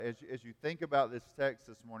as you think about this text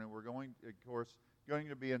this morning, we're going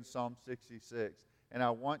to be in Psalm 66. And I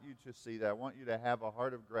want you to see that. I want you to have a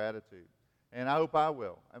heart of gratitude. And I hope I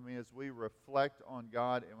will. I mean, as we reflect on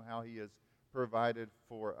God and how He has provided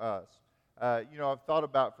for us. I've thought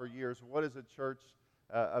about for years, what is a church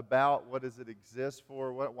about? What does it exist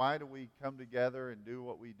for? Why do we come together and do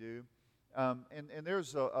what we do? And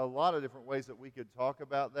there's a lot of different ways that we could talk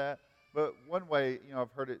about that. But one way,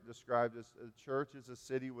 I've heard it described as a church is a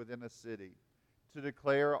city within a city. To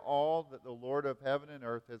declare all that the Lord of heaven and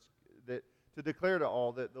earth to declare to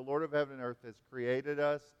all that the Lord of heaven and earth has created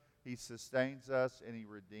us, He sustains us, and He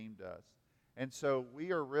redeemed us. And so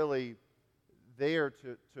we are really there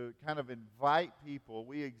to kind of invite people.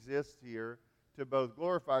 We exist here to both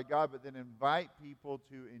glorify God, but then invite people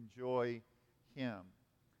to enjoy Him.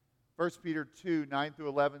 1 Peter 2, 9 through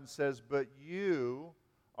 11 says, "But you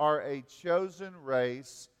are a chosen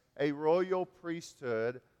race, a royal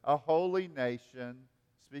priesthood, a holy nation,"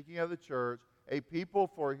 speaking of the church, "a people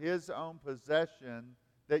for His own possession,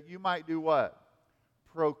 that you might do what?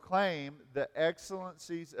 Proclaim the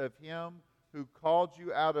excellencies of Him who called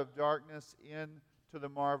you out of darkness into the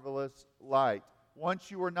marvelous light. Once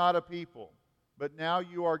you were not a people, but now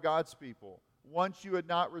you are God's people. Once you had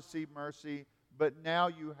not received mercy, but now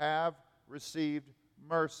you have received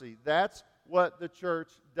mercy." That's what the church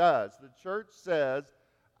does. The church says,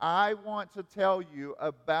 I want to tell you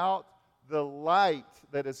about the light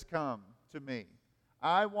that has come to me.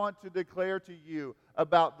 I want to declare to you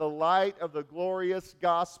about the light of the glorious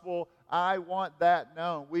gospel. I want that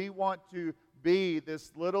known. We want to be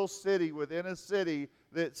this little city within a city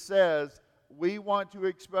that says, we want to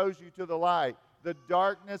expose you to the light. The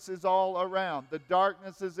darkness is all around. The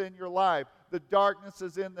darkness is in your life. The darkness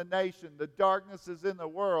is in the nation. The darkness is in the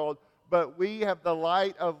world. But we have the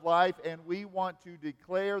light of life, and we want to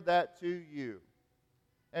declare that to you.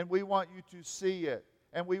 And we want you to see it.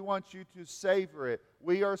 And we want you to savor it.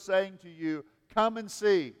 We are saying to you, come and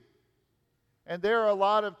see. And there are a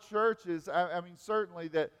lot of churches, certainly,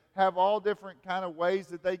 that have all different kind of ways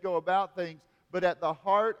that they go about things. But at the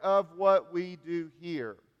heart of what we do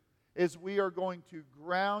here is we are going to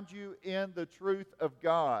ground you in the truth of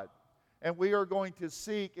God. And we are going to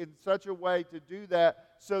seek in such a way to do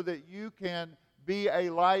that so that you can be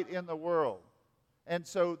a light in the world. And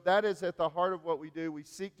so that is at the heart of what we do. We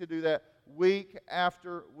seek to do that week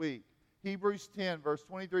after week. Hebrews 10, verse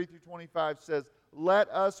 23 through 25 says, "Let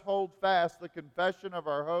us hold fast the confession of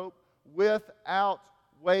our hope without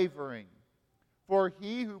wavering. For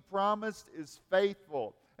He who promised is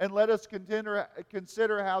faithful. And let us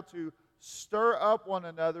consider how to stir up one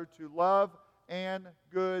another to love and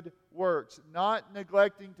good works, not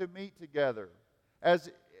neglecting to meet together, as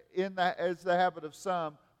the habit of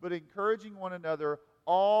some, but encouraging one another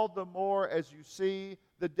all the more as you see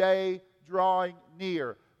the day drawing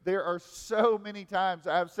near." There are so many times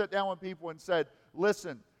I've sat down with people and said,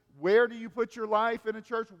 listen, where do you put your life in a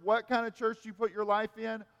church? What kind of church do you put your life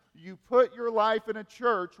in? You put your life in a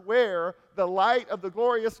church where the light of the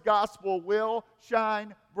glorious gospel will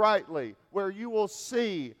shine brightly, where you will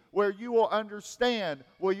see, where you will understand,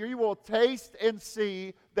 where you will taste and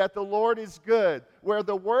see that the Lord is good, where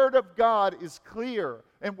the Word of God is clear,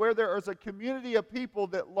 and where there is a community of people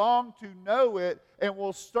that long to know it and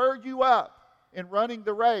will stir you up in running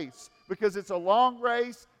the race, because it's a long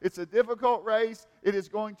race, it's a difficult race, it is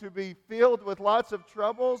going to be filled with lots of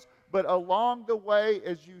troubles, but along the way,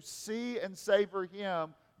 as you see and savor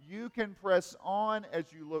Him, you can press on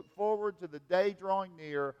as you look forward to the day drawing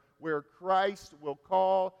near where Christ will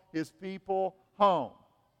call His people home.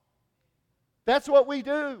 That's what we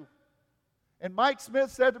do. And Mike Smith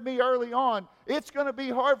said to me early on, it's going to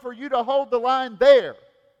be hard for you to hold the line there.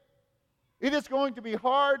 It is going to be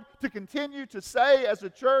hard to continue to say as a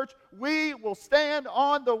church, we will stand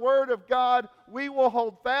on the Word of God. We will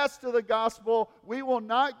hold fast to the gospel. We will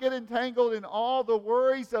not get entangled in all the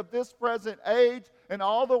worries of this present age and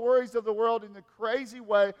all the worries of the world in the crazy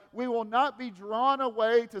way. We will not be drawn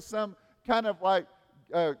away to some kind of like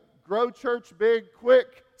grow church big,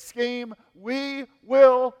 quick scheme. We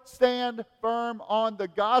will stand firm on the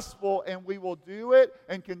gospel, and we will do it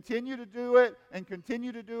and continue to do it and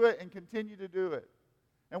continue to do it and continue to do it.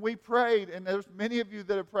 And we prayed, and there's many of you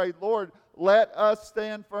that have prayed, Lord, let us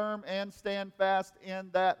stand firm and stand fast in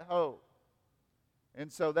that hope.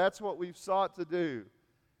 And so that's what we've sought to do.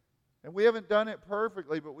 And we haven't done it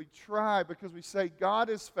perfectly, but we try because we say God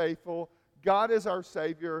is faithful, God is our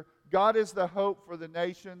Savior, God is the hope for the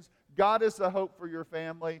nations, God is the hope for your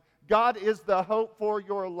family, God is the hope for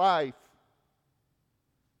your life.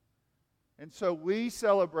 And so we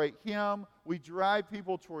celebrate Him. We drive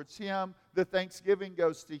people towards Him. The thanksgiving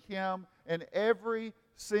goes to Him. And every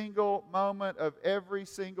single moment of every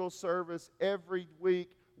single service, every week,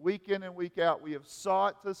 week in and week out, we have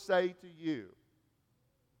sought to say to you,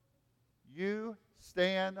 you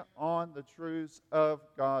stand on the truths of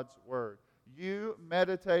God's Word. You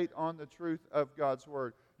meditate on the truth of God's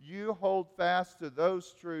Word. You hold fast to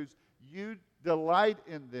those truths. You delight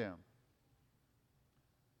in them.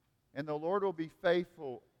 And the Lord will be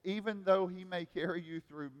faithful. Even though He may carry you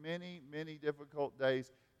through many, many difficult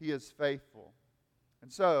days, He is faithful.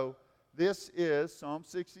 And so, this is Psalm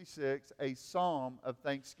 66, a psalm of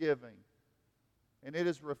thanksgiving. And it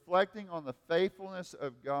is reflecting on the faithfulness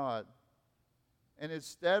of God and His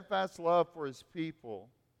steadfast love for His people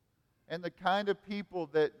and the kind of people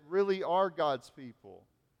that really are God's people.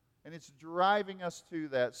 And it's driving us to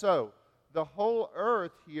that. So, the whole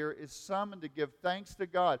earth here is summoned to give thanks to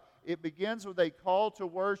God. It begins with a call to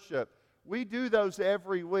worship. We do those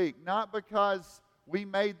every week, not because we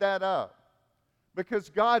made that up, because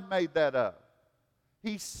God made that up.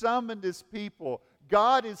 He summoned His people.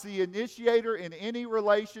 God is the initiator in any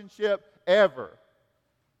relationship ever.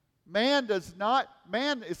 Man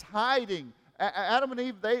is hiding. Adam and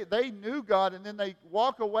Eve, they knew God, and then they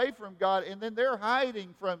walk away from God, and then they're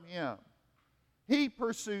hiding from Him. He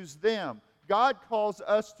pursues them. God calls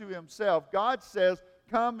us to Himself. God says,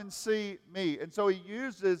 come and see me. And so He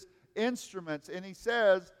uses instruments, and He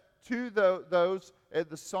says to those,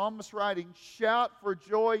 the psalmist writing, shout for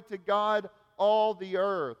joy to God, all the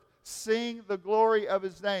earth. Sing the glory of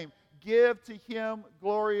His name. Give to Him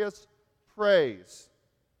glorious praise.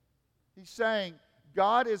 He's saying,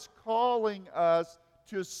 God is calling us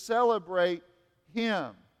to celebrate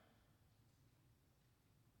Him.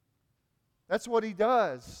 That's what He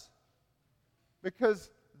does. Because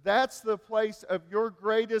that's the place of your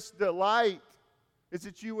greatest delight, is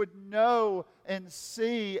that you would know and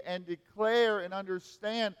see and declare and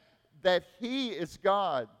understand that He is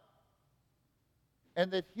God,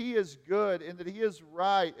 and that He is good, and that He is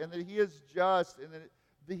right, and that He is just, and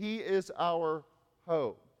that He is our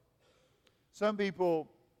hope. Some people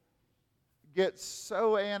get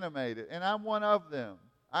so animated, and I'm one of them.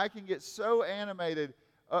 I can get so animated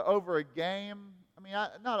over a game. I mean,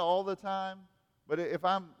 not all the time, but if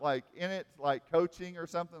I'm like in it, like coaching or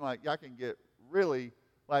something, like I can get really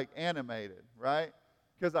like animated, right?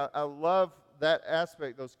 Because I love that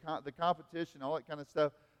aspect, the competition, all that kind of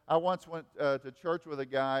stuff. I once went to church with a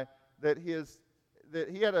guy that he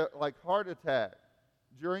had a like heart attack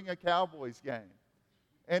during a Cowboys game,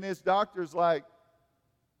 and his doctor's like,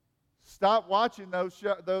 stop watching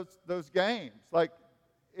those games. Like,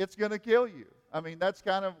 it's going to kill you. I mean, that's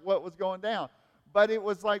kind of what was going down. But it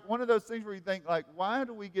was like one of those things where you think, like, why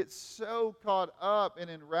do we get so caught up and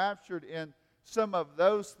enraptured in some of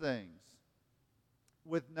those things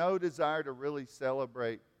with no desire to really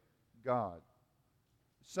celebrate God?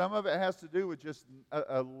 Some of it has to do with just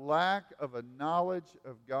a lack of a knowledge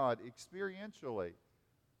of God experientially.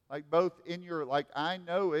 Like both in your, like I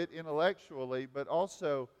know it intellectually, but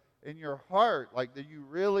also in your heart, like that you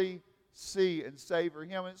really see and savor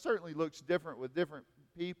Him. And it certainly looks different with different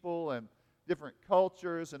people and different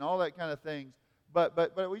cultures and all that kind of things. But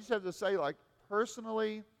we just have to say, like,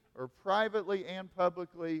 personally or privately and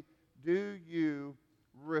publicly, do you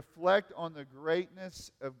reflect on the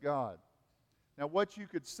greatness of God? Now, what you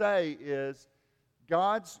could say is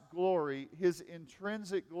God's glory, His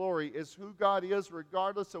intrinsic glory, is who God is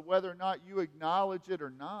regardless of whether or not you acknowledge it or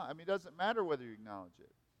not. I mean, it doesn't matter whether you acknowledge it.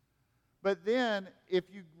 But then, if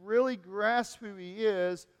you really grasp who He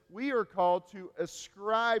is, we are called to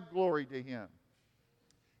ascribe glory to Him.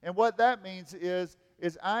 And what that means is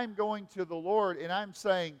I'm going to the Lord and I'm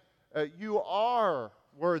saying, you are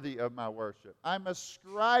worthy of my worship. I'm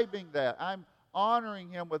ascribing that. I'm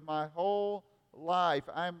honoring Him with my whole life.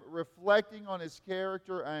 I'm reflecting on His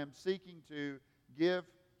character. I am seeking to give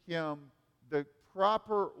Him the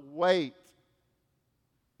proper weight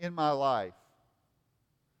in my life.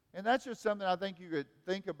 And that's just something I think you could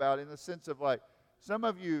think about in the sense of, like, some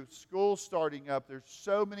of you, school starting up, there's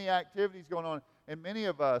so many activities going on, and many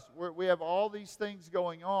of us, we have all these things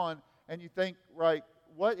going on, and you think, right,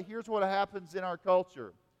 here's what happens in our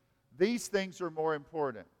culture. These things are more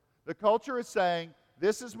important. The culture is saying,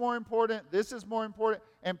 this is more important,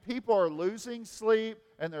 and people are losing sleep,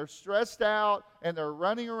 and they're stressed out, and they're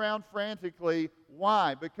running around frantically.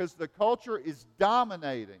 Why? Because the culture is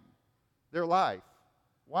dominating their life.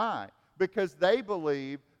 Why? Because they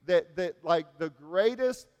believe that like the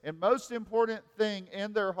greatest and most important thing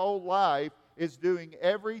in their whole life is doing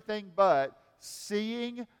everything but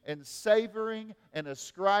seeing and savoring and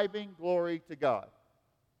ascribing glory to God.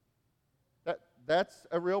 That's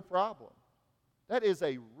a real problem. That is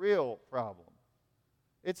a real problem.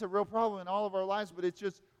 It's a real problem in all of our lives, but it's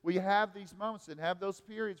just we have these moments and have those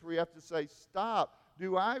periods where you have to say, stop.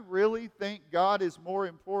 Do I really think God is more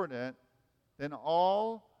important than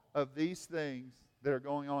all of these things that are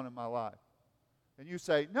going on in my life? And you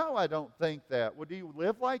say, no, I don't think that. Well, do you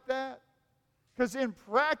live like that? Because in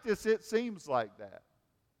practice, it seems like that.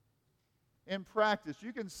 In practice,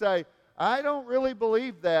 you can say, I don't really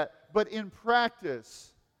believe that, but in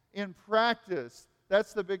practice,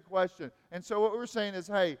 that's the big question. And so what we're saying is,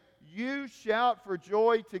 hey, you shout for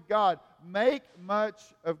joy to God. Make much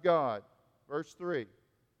of God. Verse 3.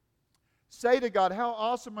 Say to God, how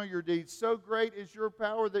awesome are your deeds. So great is your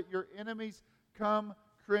power that your enemies come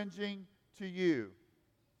cringing to you.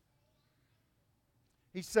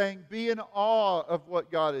 He's saying, be in awe of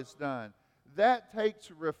what God has done. That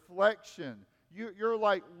takes reflection. You're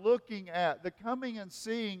like looking at the coming and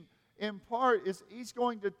seeing. In part is he's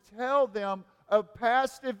going to tell them of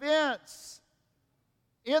past events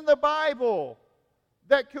in the Bible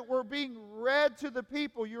that were being read to the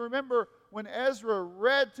people. You remember when Ezra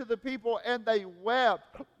read to the people and they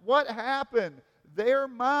wept. What happened? Their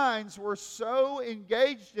minds were so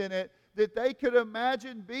engaged in it that they could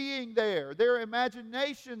imagine being there. Their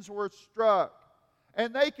imaginations were struck.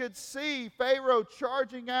 And they could see Pharaoh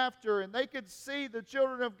charging after, and they could see the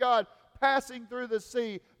children of God passing through the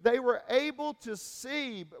sea. They were able to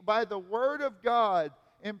see by the Word of God,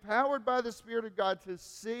 empowered by the Spirit of God, to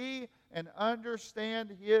see and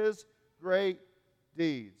understand His great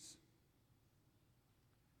deeds.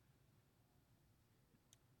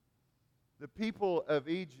 The people of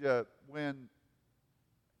Egypt, when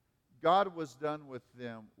God was done with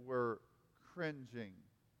them, were cringing.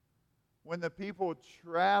 When the people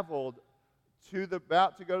traveled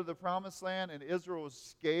about to go to the Promised Land and Israel was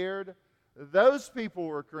scared, those people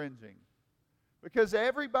were cringing. Because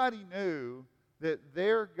everybody knew that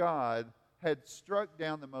their God had struck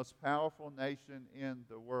down the most powerful nation in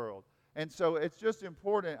the world. And so it's just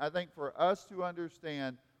important, I think, for us to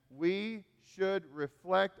understand we should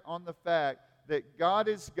reflect on the fact that God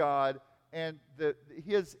is God and that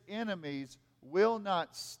His enemies will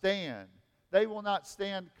not stand. They will not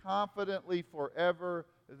stand confidently forever.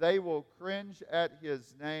 They will cringe at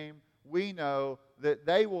His name. We know that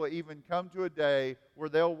they will even come to a day where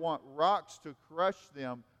they'll want rocks to crush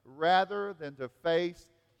them rather than to face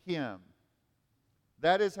Him.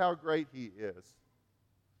 That is how great He is.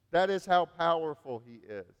 That is how powerful He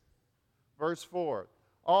is. Verse 4.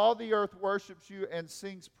 All the earth worships you and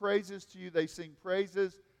sings praises to you. They sing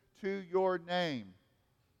praises to your name.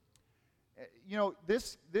 You know,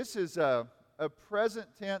 this is a present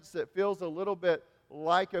tense that feels a little bit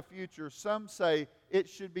like a future. Some say it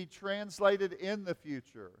should be translated in the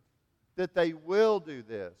future, that they will do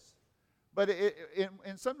this. But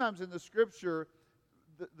and sometimes in the Scripture,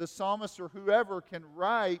 the psalmist or whoever can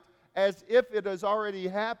write as if it has already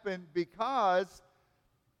happened, because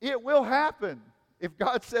it will happen if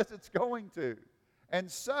God says it's going to. And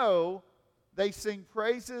so they sing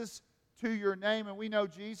praises to your name. And we know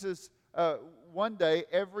Jesus, one day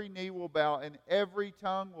every knee will bow and every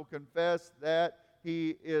tongue will confess that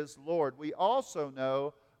He is Lord. We also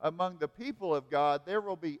know among the people of God there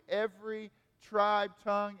will be every tribe,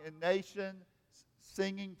 tongue, and nation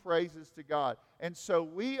singing praises to God. And so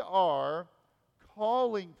we are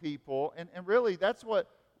calling people, and really that's what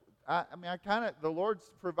the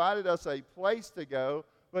Lord's provided us a place to go,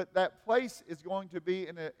 but that place is going to be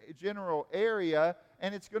in a general area,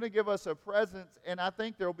 and it's going to give us a presence, and I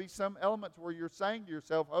think there will be some elements where you're saying to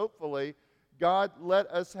yourself, hopefully, God, let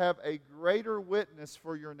us have a greater witness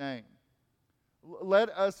for your name. Let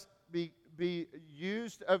us be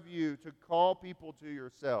used of you to call people to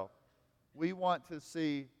yourself. We want to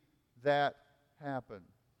see that happen.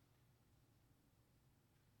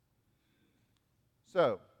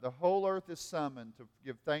 So, the whole earth is summoned to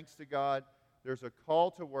give thanks to God. There's a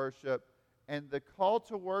call to worship, and the call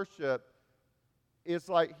to worship is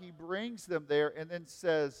like He brings them there and then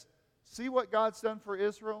says, see what God's done for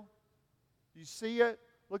Israel? Do you see it?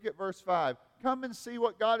 Look at verse 5. Come and see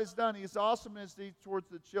what God has done. He is awesome in His deeds towards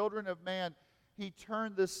the children of man. He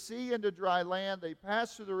turned the sea into dry land. They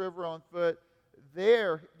passed through the river on foot.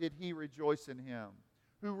 There did He rejoice in Him,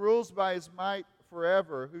 who rules by His might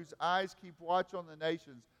forever, whose eyes keep watch on the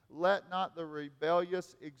nations. Let not the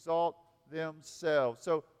rebellious exalt themselves.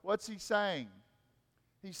 So what's He saying?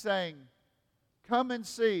 He's saying, come and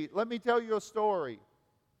see. Let me tell you a story.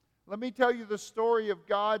 Let me tell you the story of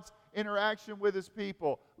God's interaction with His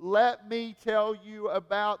people. Let me tell you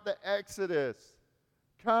about the Exodus.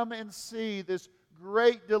 Come and see this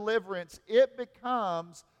great deliverance. It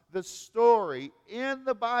becomes the story in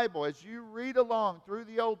the Bible. As you read along through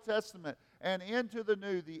the Old Testament and into the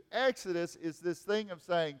New, the Exodus is this thing of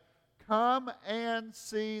saying, come and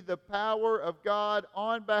see the power of God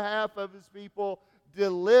on behalf of His people,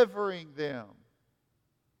 delivering them.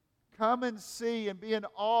 Come and see and be in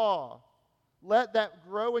awe. Let that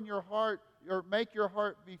grow in your heart, or make your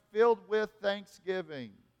heart be filled with thanksgiving.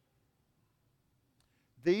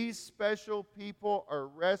 These special people are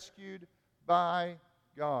rescued by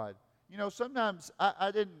God. You know, sometimes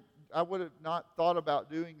I would have not thought about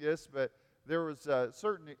doing this, but there was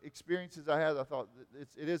certain experiences I had. I thought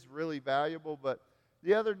it is really valuable. But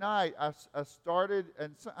the other night I started,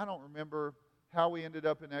 and I don't remember how we ended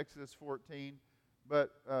up in Exodus 14, but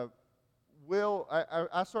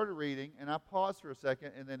I started reading, and I paused for a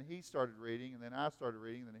second, and then he started reading, and then I started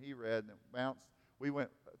reading, and then he read, and it bounced. We went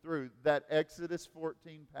through that Exodus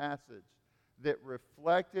 14 passage that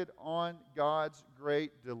reflected on God's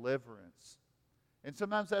great deliverance. And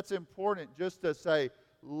sometimes that's important, just to say,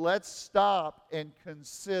 let's stop and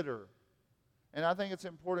consider. And I think it's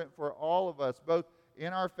important for all of us, both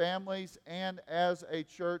in our families and as a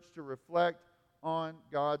church, to reflect on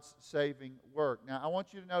God's saving work. Now, I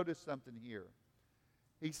want you to notice something here.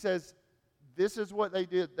 He says, this is what they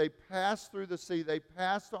did. They passed through the sea. They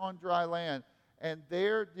passed on dry land. And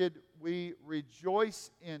there did we rejoice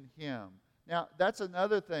in Him. Now, that's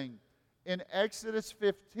another thing. In Exodus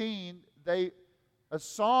 15, a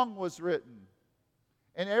song was written.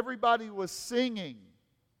 And everybody was singing.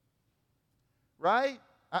 Right?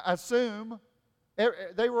 I assume.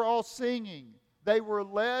 They were all singing. They were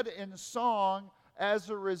led in song as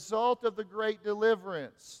a result of the great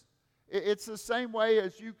deliverance. It's the same way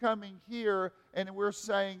as you coming here and we're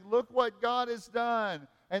saying, look what God has done.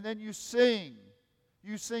 And then you sing.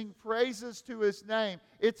 You sing praises to His name.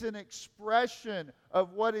 It's an expression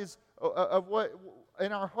of what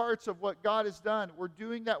in our hearts of what God has done. We're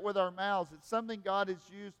doing that with our mouths. It's something God has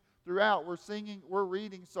used throughout. We're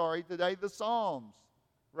reading today the Psalms,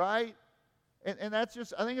 right? And that's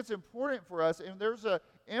just, I think it's important for us. And there's an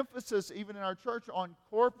emphasis even in our church on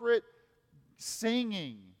corporate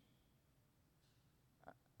singing.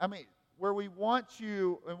 I mean, where we want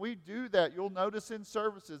you, and we do that, you'll notice in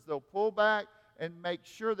services, they'll pull back and make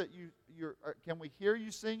sure that you're, can we hear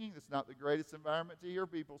you singing? It's not the greatest environment to hear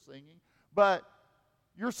people singing, but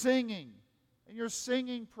you're singing. And you're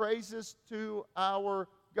singing praises to our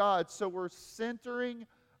God. So we're centering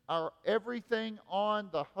our everything on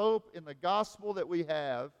the hope in the gospel that we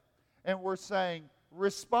have, and we're saying,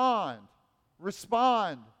 respond,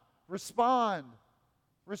 respond, respond,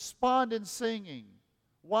 respond in singing.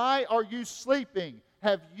 Why are you sleeping?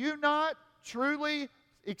 Have you not truly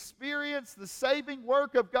experienced the saving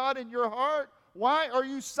work of God in your heart? Why are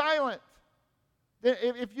you silent?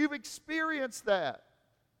 If you've experienced that.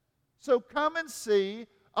 So come and see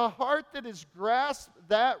a heart that has grasped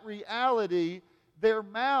that reality. Their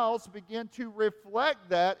mouths begin to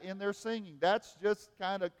reflect that in their singing. That's just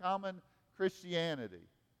kind of common Christianity.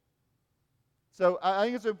 So I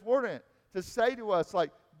think it's important to say to us,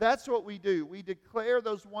 like, that's what we do. We declare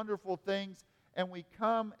those wonderful things, and we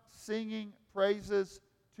come singing praises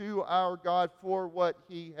to our God for what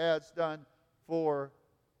He has done for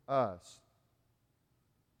us.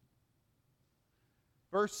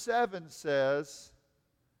 Verse 7 says,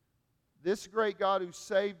 this great God who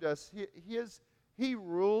saved us, He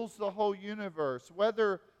rules the whole universe.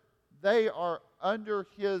 Whether they are under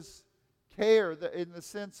His care, in the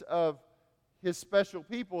sense of His special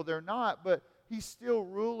people, they're not, but He's still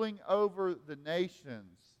ruling over the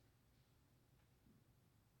nations.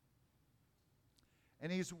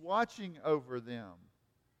 And He's watching over them.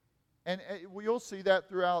 And you'll see that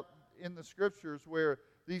throughout in the Scriptures, where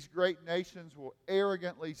these great nations will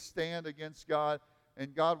arrogantly stand against God,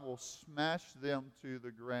 and God will smash them to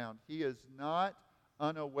the ground. He is not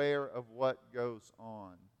unaware of what goes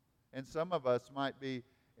on. And some of us might be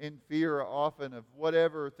in fear often of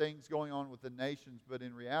whatever things going on with the nations, but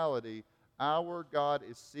in reality, our God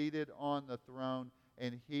is seated on the throne,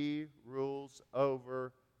 and He rules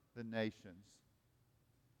over the nations.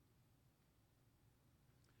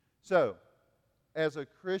 So, as a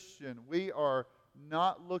Christian, we are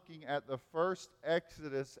not looking at the first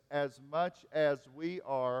Exodus as much as we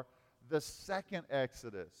are the second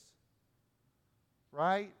Exodus.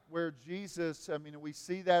 Right? Where Jesus, we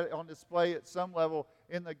see that on display at some level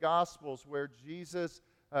in the Gospels, where Jesus,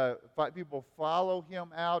 people follow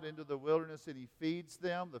Him out into the wilderness and He feeds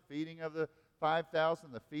them, the feeding of the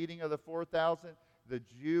 5,000, the feeding of the 4,000, the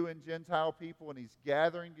Jew and Gentile people, and he's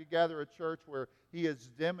gathering together a church where he is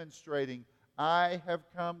demonstrating, I have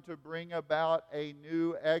come to bring about a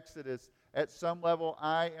new Exodus. At some level,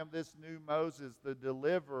 I am this new Moses, the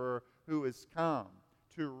deliverer who has come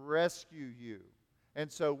to rescue you. And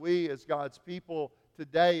so we, as God's people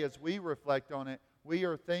today, as we reflect on it, we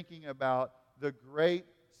are thinking about the great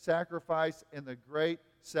sacrifice and the great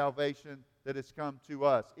salvation that has come to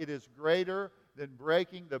us. It is greater than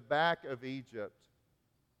breaking the back of Egypt.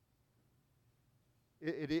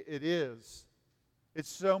 It is. It's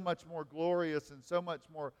so much more glorious and so much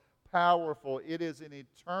more powerful. It is an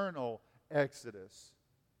eternal Exodus.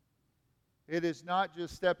 It is not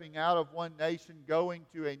just stepping out of one nation, going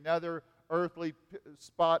to another earthly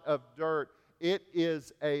spot of dirt. It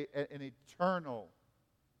is an eternal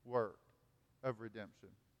work of redemption.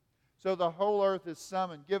 So the whole earth is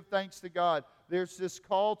summoned. Give thanks to God. There's this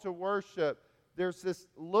call to worship. There's this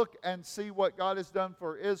look and see what God has done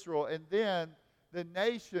for Israel. And then the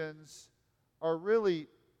nations are really,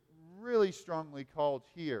 really strongly called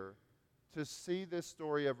here to see this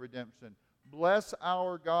story of redemption. Bless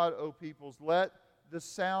our God, O peoples. Let the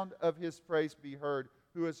sound of his praise be heard,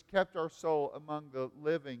 who has kept our soul among the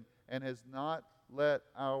living and has not let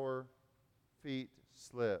our feet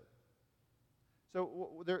slip.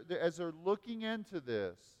 So as they're looking into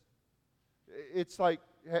this, it's like,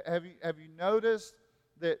 have you noticed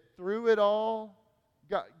that through it all,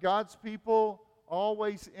 God's people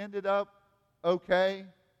always ended up okay?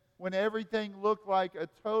 When everything looked like a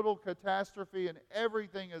total catastrophe and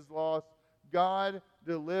everything is lost, God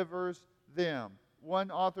delivers them.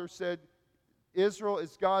 One author said, Israel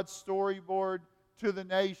is God's storyboard to the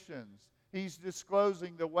nations. He's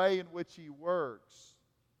disclosing the way in which he works.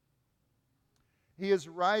 He is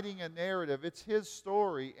writing a narrative. It's his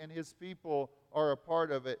story, and his people are a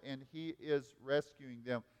part of it, and he is rescuing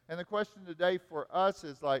them. And the question today for us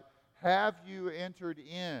is like, have you entered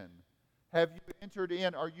in? Have you entered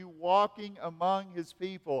in? Are you walking among his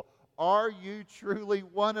people? Are you truly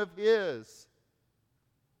one of his?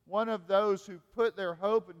 One of those who put their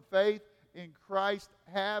hope and faith in Christ?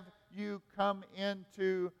 Have you come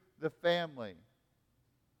into the family?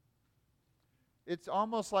 It's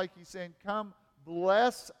almost like he's saying, come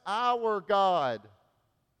bless our God.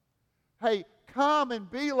 Hey, come and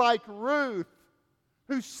be like Ruth,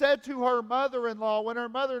 who said to her mother-in-law, when her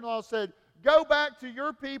mother-in-law said, go back to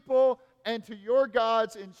your people and to your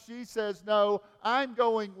gods, and she says, no, I'm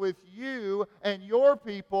going with you and your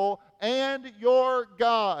people and your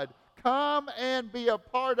God. Come and be a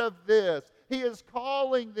part of this. He is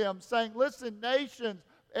calling them, saying, listen, nations,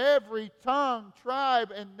 every tongue,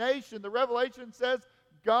 tribe, and nation. The Revelation says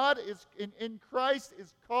God is in Christ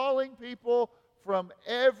is calling people from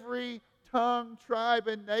every tongue, tribe,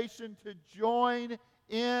 and nation to join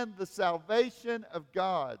in the salvation of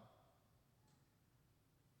God.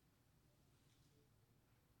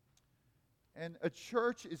 And a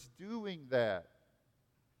church is doing that.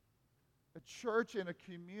 A church and a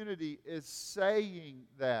community is saying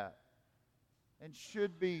that and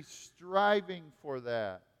should be striving for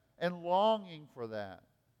that and longing for that.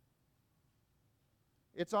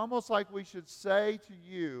 It's almost like we should say to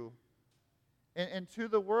you and to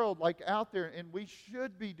the world, like out there, and we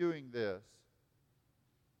should be doing this.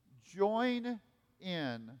 Join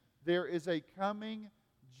in. There is a coming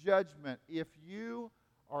judgment. If you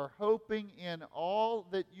are hoping in all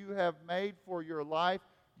that you have made for your life,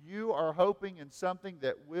 you are hoping in something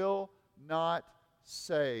that will not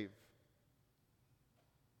save.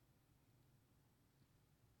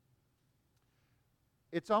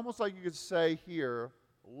 It's almost like you could say here,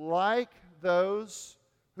 like those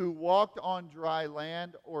who walked on dry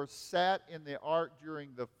land or sat in the ark during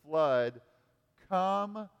the flood,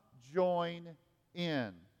 come join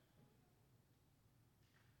in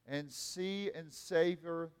and see and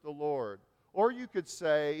savor the Lord. Or you could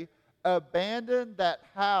say, abandon that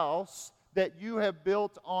house that you have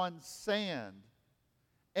built on sand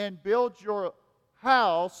and build your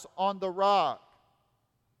house on the rock.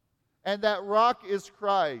 And that rock is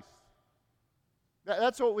Christ.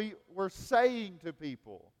 That's what we're saying to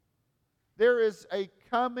people. There is a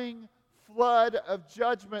coming flood of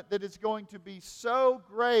judgment that is going to be so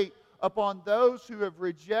great upon those who have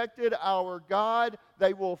rejected our God.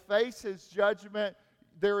 They will face his judgment.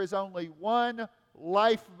 There is only one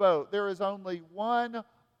lifeboat. There is only one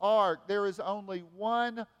ark. There is only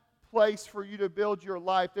one place for you to build your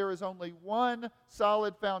life. There is only one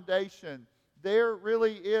solid foundation. There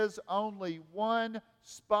really is only one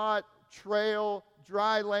spot, trail,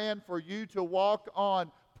 dry land for you to walk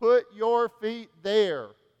on. Put your feet there.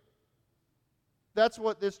 That's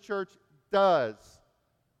what this church does.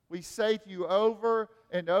 We say to you over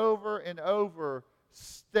and over and over,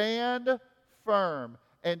 stand firm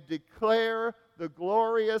and declare the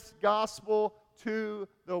glorious gospel to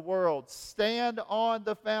the world. Stand on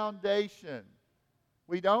the foundation.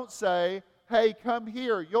 We don't say, hey, come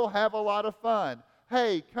here, you'll have a lot of fun.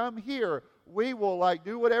 Hey, come here, we will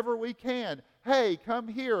do whatever we can. Hey, come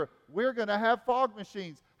here, we're going to have fog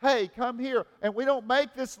machines. Hey, come here. And we don't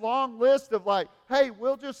make this long list of hey,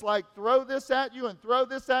 we'll just throw this at you and throw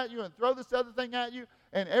this at you and throw this other thing at you,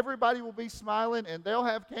 and everybody will be smiling and they'll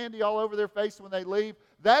have candy all over their face when they leave.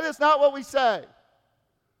 That is not what we say.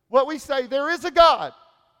 What we say, there is a God.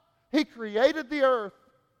 He created the earth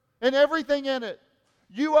and everything in it.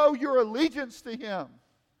 You owe your allegiance to Him.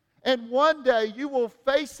 And one day you will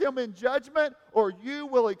face Him in judgment, or you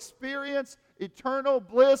will experience eternal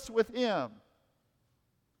bliss with Him.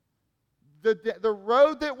 The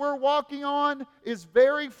road that we're walking on is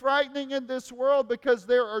very frightening in this world because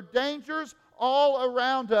there are dangers all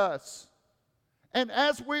around us. And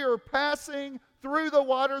as we are passing through the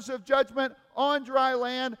waters of judgment on dry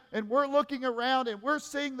land, and we're looking around and we're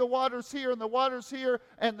seeing the waters here and the waters here,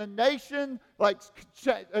 and the nation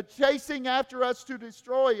chasing after us to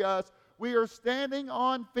destroy us, we are standing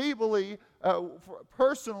on feebly.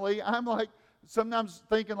 Personally, I'm sometimes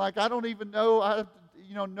thinking I don't even know,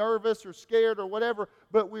 nervous or scared or whatever,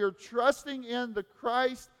 but we are trusting in the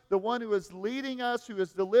Christ, the one who is leading us, who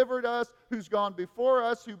has delivered us, who's gone before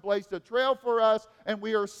us, who blazed a trail for us, and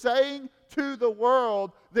we are saying to the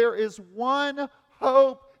world, there is one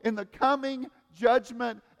hope in the coming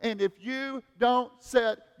judgment, and if you don't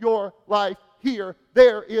set your life here,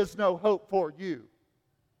 there is no hope for you.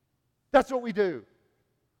 That's what we do.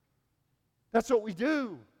 That's what we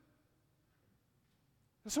do.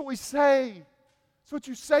 That's what we say. That's what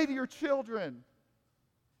you say to your children.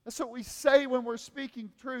 That's what we say when we're speaking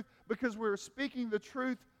truth, because we're speaking the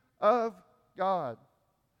truth of God.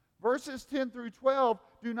 Verses 10 through 12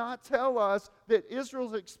 do not tell us that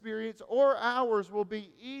Israel's experience or ours will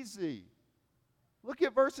be easy. Look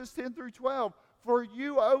at verses 10 through 12. For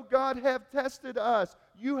you, O God, have tested us.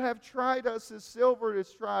 You have tried us as silver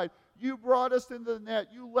is tried. You brought us into the net.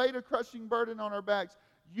 You laid a crushing burden on our backs.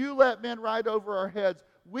 You let men ride over our heads.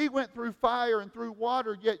 We went through fire and through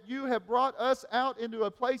water, yet you have brought us out into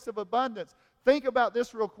a place of abundance. Think about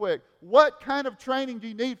this real quick. What kind of training do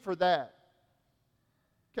you need for that?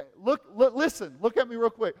 Okay, listen, look at me real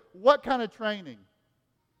quick. What kind of training?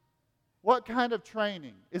 What kind of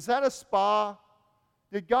training? Is that a spa?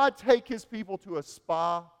 Did God take His people to a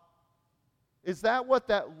spa? Is that what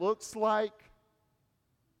that looks like?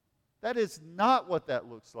 That is not what that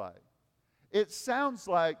looks like. It sounds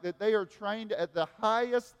like that they are trained at the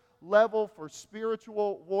highest level for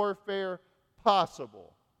spiritual warfare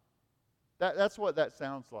possible. That's what that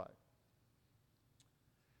sounds like.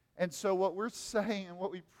 And so what we're saying and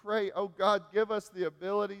what we pray, oh God, give us the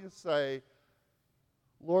ability to say,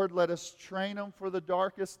 Lord, let us train them for the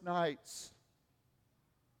darkest nights.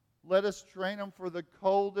 Let us train them for the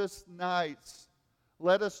coldest nights.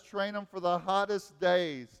 Let us train them for the hottest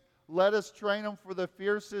days. Let us train them for the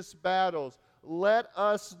fiercest battles. Let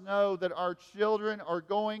us know that our children are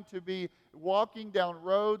going to be walking down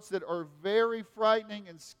roads that are very frightening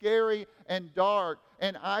and scary and dark.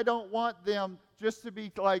 And I don't want them just to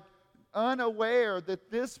be unaware that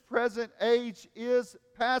this present age is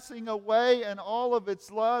passing away and all of its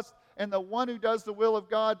lust, and the one who does the will of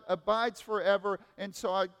God abides forever. And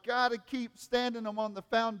so I got to keep standing them on the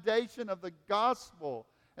foundation of the gospel.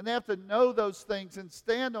 And they have to know those things and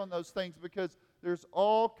stand on those things, because there's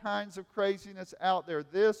all kinds of craziness out there.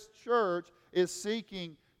 This church is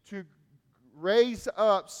seeking to raise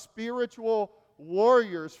up spiritual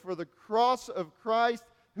warriors for the cross of Christ,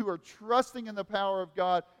 who are trusting in the power of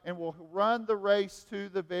God and will run the race to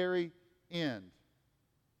the very end.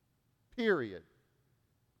 Period.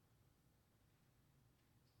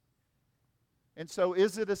 And so,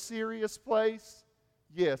 is it a serious place?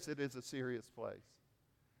 Yes, it is a serious place.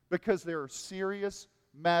 Because there are serious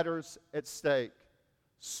matters at stake.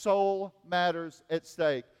 Soul matters at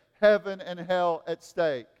stake. Heaven and hell at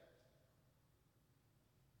stake.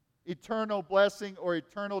 Eternal blessing or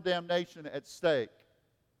eternal damnation at stake.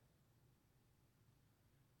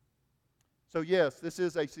 So yes, this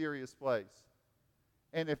is a serious place.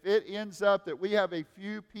 And if it ends up that we have a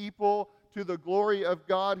few people to the glory of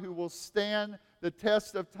God who will stand the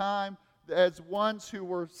test of time as ones who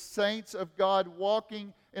were saints of God,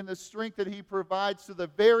 walking in the strength that He provides to the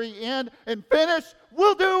very end and finish,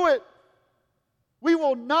 we'll do it. We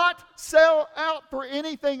will not sell out for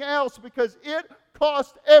anything else, because it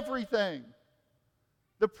cost everything.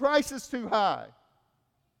 The price is too high.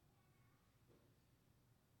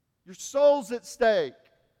 Your soul's at stake.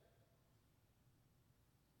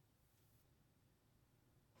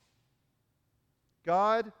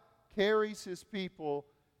 God carries His people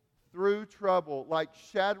through trouble like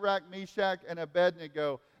Shadrach, Meshach, and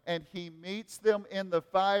Abednego, and He meets them in the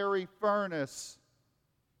fiery furnace.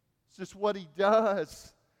 It's just what He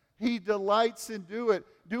does. He delights in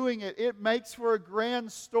doing it. It makes for a grand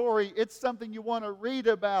story. It's something you want to read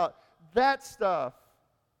about. That stuff.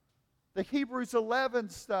 The Hebrews 11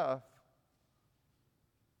 stuff.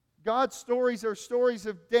 God's stories are stories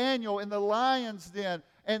of Daniel in the lion's den.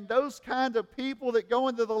 And those kind of people that go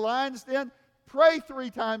into the lion's den pray 3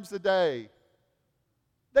 times a day.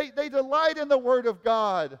 They delight in the Word of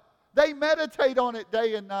God. They meditate on it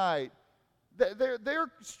day and night.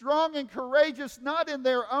 They're strong and courageous, not in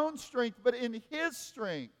their own strength, but in His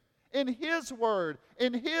strength, in His Word,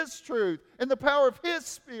 in His truth, in the power of His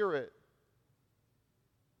Spirit.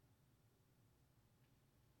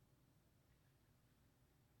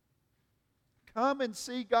 Come and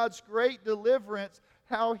see God's great deliverance,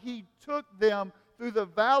 how He took them through the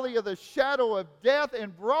valley of the shadow of death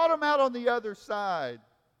and brought them out on the other side.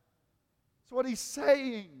 That's what He's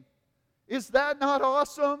saying. Is that not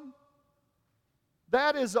awesome?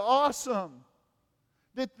 That is awesome.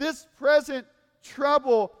 That this present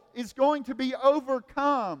trouble is going to be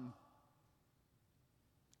overcome.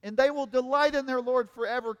 And they will delight in their Lord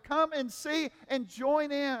forever. Come and see and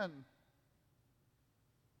join in.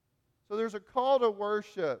 So there's a call to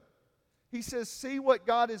worship. He says, see what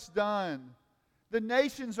God has done. The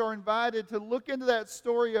nations are invited to look into that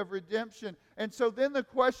story of redemption. And so then the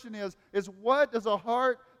question is what does a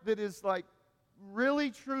heart that is like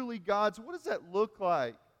really, truly God's, what does that look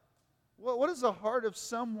like? What is the heart of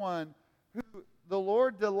someone who the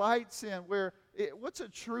Lord delights in? What's a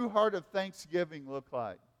true heart of thanksgiving look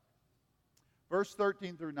like? Verse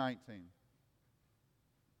 13 through 19.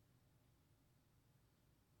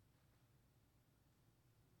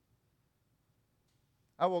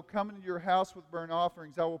 I will come into your house with burnt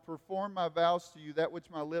offerings. I will perform my vows to you, that which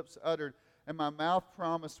my lips uttered and my mouth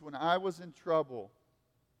promised when I was in trouble.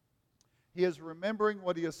 He is remembering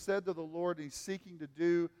what he has said to the Lord, and he's seeking to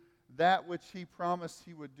do that which he promised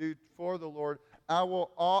he would do for the Lord. I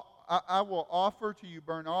will offer to you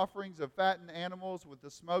burnt offerings of fattened animals with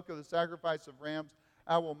the smoke of the sacrifice of rams.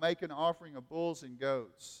 I will make an offering of bulls and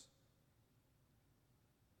goats.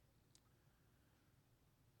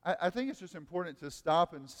 I think it's just important to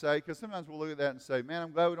stop and say, because sometimes we'll look at that and say, man,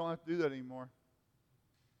 I'm glad we don't have to do that anymore.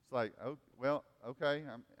 It's like, oh, well, okay,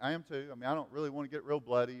 I am too. I mean, I don't really want to get real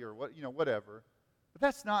bloody or whatever. But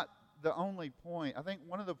that's not the only point. I think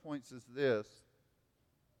one of the points is this.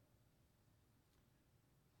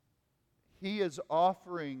 He is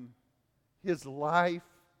offering his life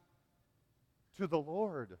to the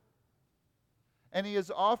Lord. And he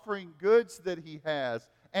is offering goods that he has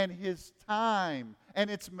and his time, and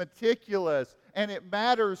it's meticulous, and it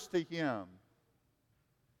matters to him.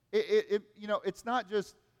 It's not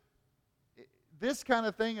just, this kind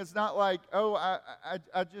of thing is not like, oh,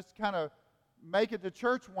 I just kind of make it to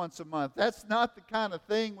church once a month. That's not the kind of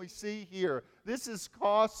thing we see here. This is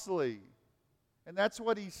costly. And that's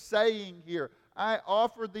what he's saying here. I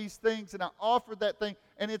offered these things and I offered that thing.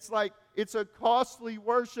 And it's like, it's a costly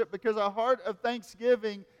worship because a heart of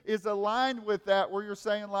thanksgiving is aligned with that, where you're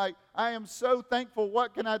saying like, I am so thankful,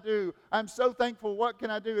 what can I do? I'm so thankful, what can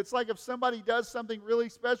I do? It's like if somebody does something really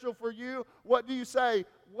special for you, what do you say?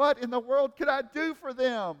 What in the world could I do for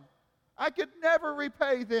them? I could never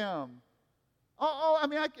repay them.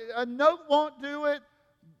 A note won't do it.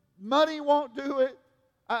 Money won't do it.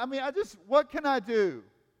 What can I do?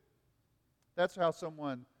 That's how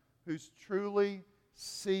someone who's truly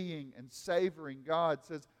seeing and savoring God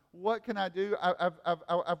says, what can I do?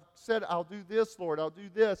 I've said, I'll do this, Lord. I'll do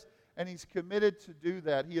this. And he's committed to do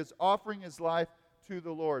that. He is offering his life to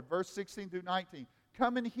the Lord. Verse 16 through 19.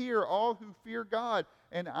 Come and hear, all who fear God,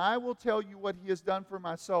 and I will tell you what he has done for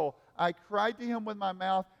my soul. I cried to him with my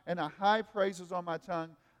mouth, and a high praise was on my tongue.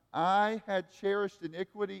 If I had cherished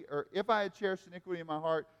iniquity in my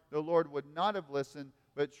heart, the Lord would not have listened.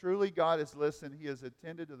 But truly God has listened. He has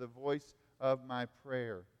attended to the voice of my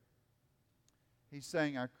prayer. He's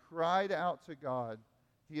saying, I cried out to God.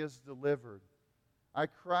 He has delivered. I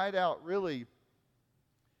cried out, really,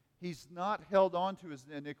 he's not held on to his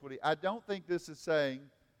iniquity. I don't think this is saying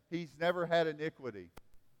he's never had iniquity.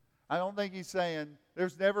 I don't think he's saying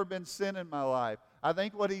there's never been sin in my life. I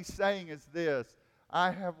think what he's saying is this.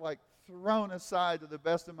 I have thrown aside to the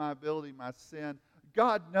best of my ability my sin.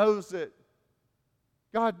 God knows it.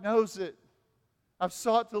 God knows it. I've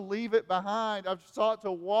sought to leave it behind. I've sought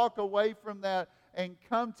to walk away from that and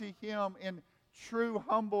come to him in true,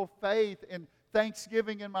 humble faith and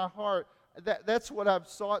thanksgiving in my heart. That's what I've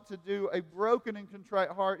sought to do. A broken and contrite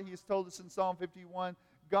heart, He has told us in Psalm 51,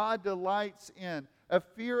 God delights in. A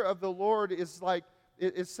fear of the Lord is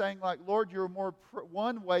saying, Lord, you're more,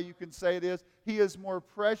 one way you can say it is, He is more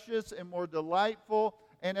precious and more delightful,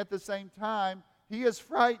 and at the same time, He is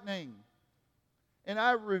frightening. And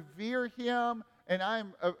I revere Him, and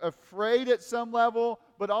I'm afraid at some level,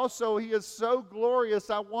 but also He is so glorious,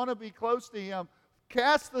 I want to be close to Him.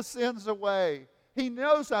 Cast the sins away. He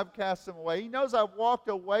knows I've cast them away. He knows I've walked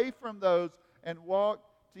away from those and walked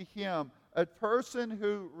to Him. A person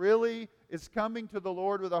who really is coming to the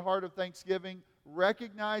Lord with a heart of thanksgiving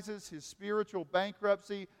recognizes his spiritual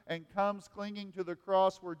bankruptcy and comes clinging to the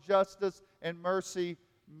cross where justice and mercy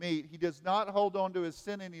meet. He does not hold on to his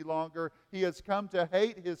sin any longer. He has come to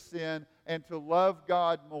hate his sin and to love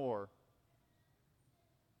God more.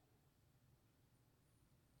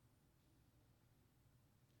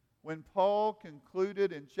 When Paul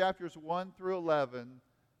concluded in chapters 1 through 11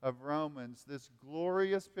 of Romans this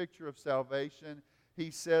glorious picture of salvation, he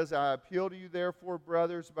says, I appeal to you, therefore,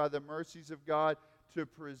 brothers, by the mercies of God, to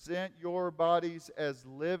present your bodies as a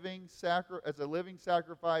living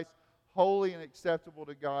sacrifice, holy and acceptable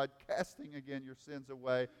to God, casting again your sins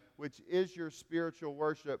away, which is your spiritual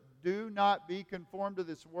worship. Do not be conformed to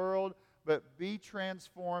this world, but be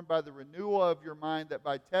transformed by the renewal of your mind, that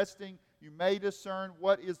by testing you may discern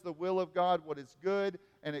what is the will of God, what is good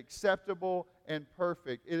and acceptable and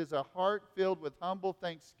perfect. It is a heart filled with humble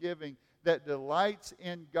thanksgiving that delights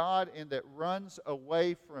in God and that runs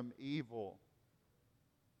away from evil.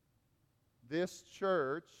 This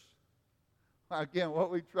church, again,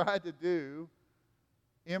 what we tried to do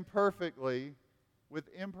imperfectly, with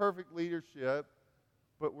imperfect leadership,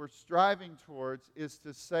 but we're striving towards, is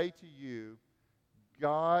to say to you,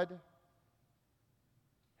 God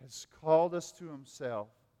has called us to Himself.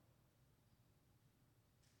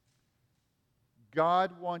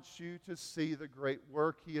 God wants you to see the great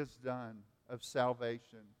work He has done of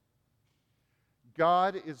salvation.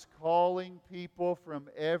 God is calling people from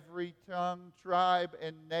every tongue, tribe,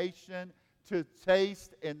 and nation to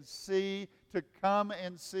taste and see, to come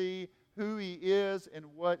and see who He is and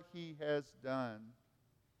what He has done.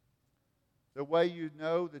 The way you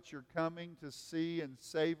know that you're coming to see and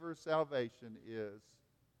savor salvation is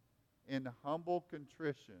in humble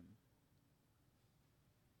contrition,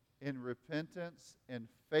 in repentance and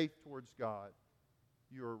faith towards God.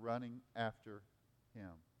 You are running after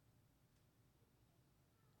Him.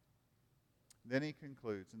 Then he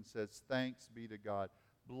concludes and says, thanks be to God.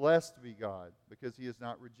 Blessed be God, because He has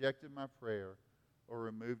not rejected my prayer or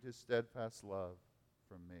removed His steadfast love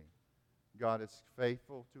from me. God is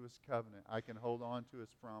faithful to His covenant. I can hold on to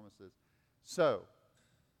His promises. So,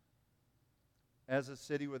 as a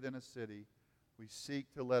city within a city, we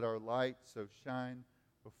seek to let our light so shine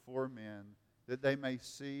before men that they may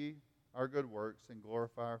see our good works and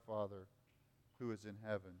glorify our Father who is in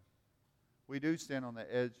heaven. We do stand on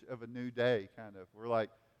the edge of a new day, kind of. We're like,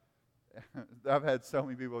 I've had so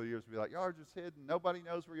many people over the years be like, y'all are just hidden. Nobody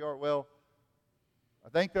knows where you are. Well, I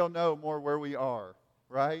think they'll know more where we are,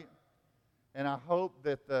 right? And I hope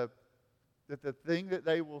that the thing that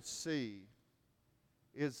they will see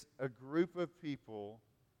is a group of people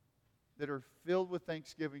that are filled with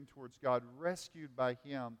thanksgiving towards God, rescued by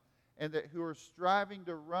Him, and that who are striving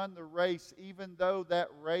to run the race, even though that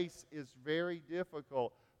race is very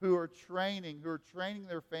difficult, who are training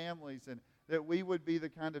their families, and that we would be the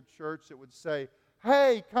kind of church that would say,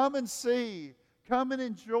 hey, come and see, come and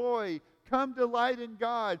enjoy, come delight in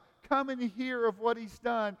God, come and hear of what He's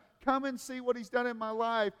done, come and see what He's done in my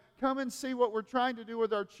life, come and see what we're trying to do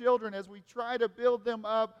with our children as we try to build them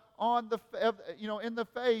up on in the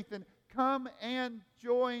faith, and come and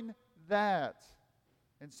join that.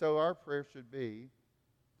 And so our prayer should be,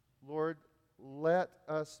 Lord, let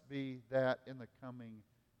us be that in the coming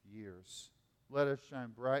years. Let us shine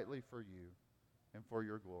brightly for You and for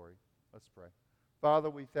Your glory. Let's pray. Father,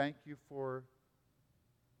 we thank You for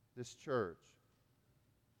this church.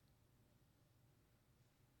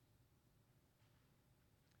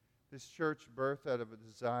 This church birthed out of a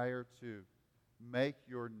desire to make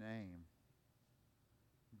Your name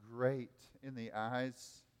great in the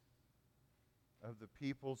eyes of the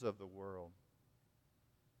peoples of the world.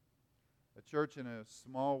 A church in a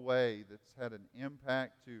small way that's had an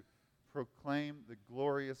impact to proclaim the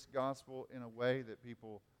glorious gospel in a way that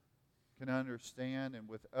people can understand and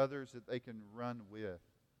with others that they can run with.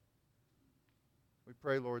 We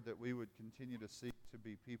pray, Lord, that we would continue to seek to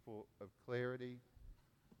be people of clarity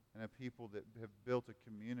and a people that have built a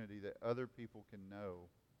community that other people can know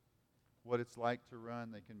what it's like to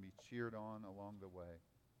run. They can be cheered on along the way.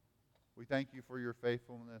 We thank you for your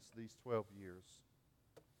faithfulness these 12 years.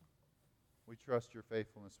 We trust your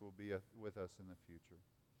faithfulness will be with us in the future.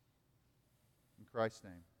 In Christ's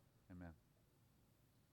name, amen.